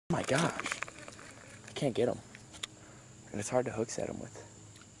Oh my gosh. I can't get them. And it's hard to hook set them with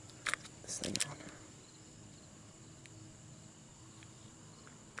this thing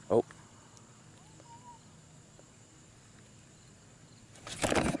on. Oh.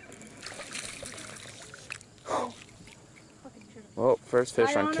 Well, first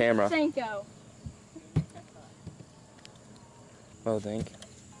fish on camera. Oh, thank you.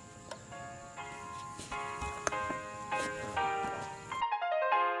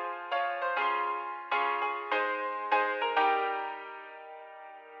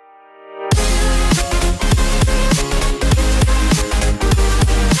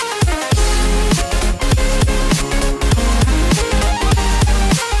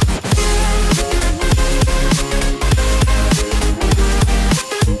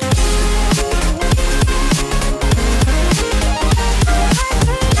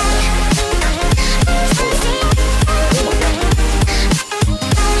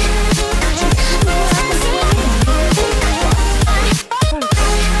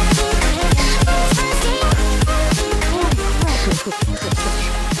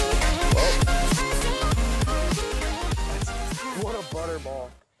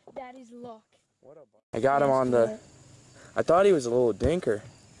 That is luck. I got him on the... I thought he was a little dinker.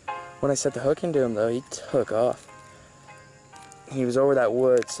 When I set the hook into him, though, he took off. He was over that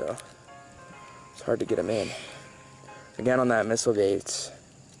wood, so it's hard to get him in. Again, on that missile bait.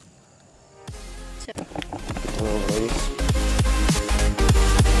 Little release.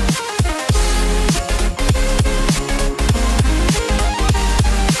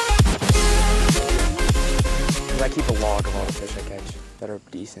 I keep a log of all the fish I catch that are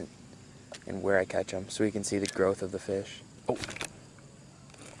decent and where I catch them, so we can see the growth of the fish. Oh,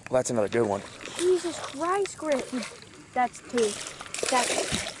 well, that's another good one. Jesus Christ, Griffin. That's two.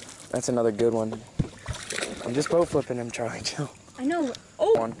 That's another good one. I'm just boat flipping him, Charlie. Chill. I know.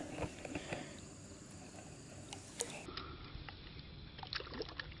 Oh. One.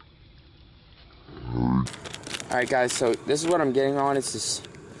 All right, guys. So this is what I'm getting on. It's this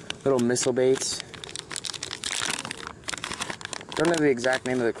little missile baits. Don't know the exact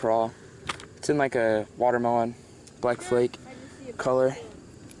name of the craw. It's in like a watermelon, black flake color.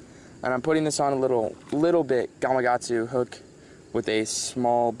 And I'm putting this on a little bit Gamakatsu hook with a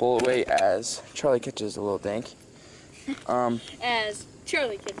small bullet weight as Charlie catches a little dank. As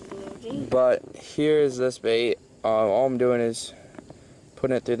Charlie catches a little dank. But here's this bait. All I'm doing is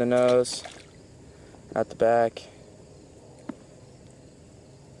putting it through the nose, out the back.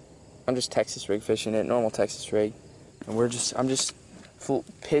 I'm just Texas rig fishing it, normal Texas rig. And I'm just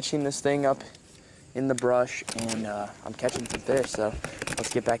pitching this thing up in the brush, and I'm catching some fish, so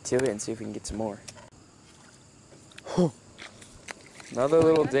let's get back to it and see if we can get some more. Another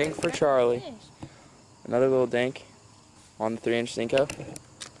little dink for Charlie. Another little dink on the 3-inch Cinco.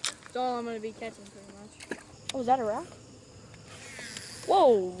 That's all I'm going to be catching pretty much. Oh, was that a rock?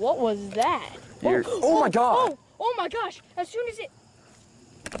 Whoa, what was that? Oh my God! Oh my gosh, as soon as it...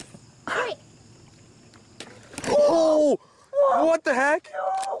 Wait. Oh! Whoa. What the heck?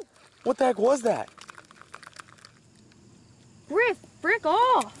 No. What the heck was that? Frick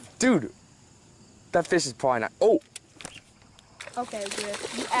off! Dude, that fish is probably not... Oh! Okay,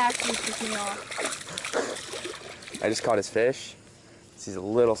 Griff, you actually pissed me off. I just caught his fish. He's a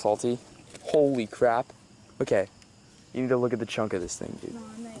little salty. Holy crap. Okay, you need to look at the chunk of this thing, dude. No,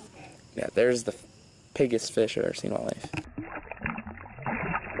 I'm not. Yeah, there's the biggest fish I've ever seen in my life.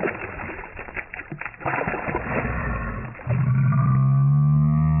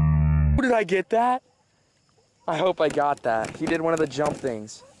 Did I get that? I hope I got that. He did one of the jump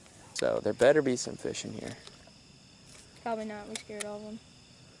things. So there better be some fish in here. Probably not. We scared all of them.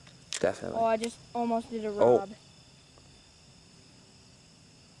 Definitely. Oh, I just almost did a rob. Oh.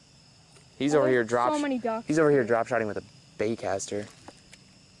 He's over here drop. So many ducks. He's over here drop shotting with a bait caster.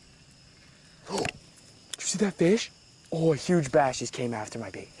 Oh, did you see that fish? Oh, a huge bass just came after my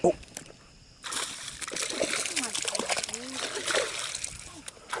bait. Oh.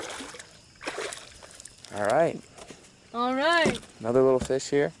 All right. All right. Another little fish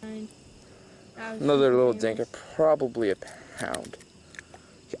here. Another little dinker, probably a pound.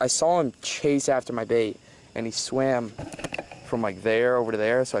 I saw him chase after my bait, and he swam from like there over to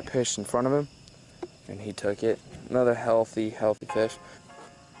there, so I pushed in front of him, and he took it. Another healthy fish.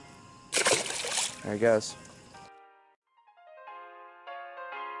 There he goes.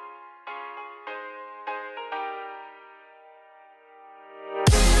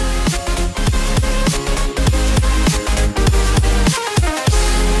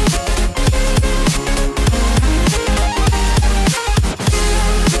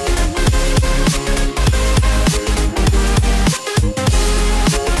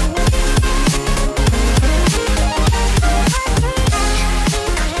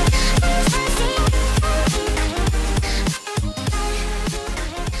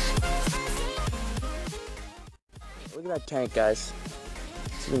 Look at that tank, guys.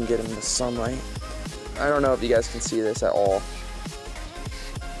 See if we can get him in the sunlight. I don't know if you guys can see this at all.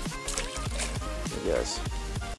 Look at this.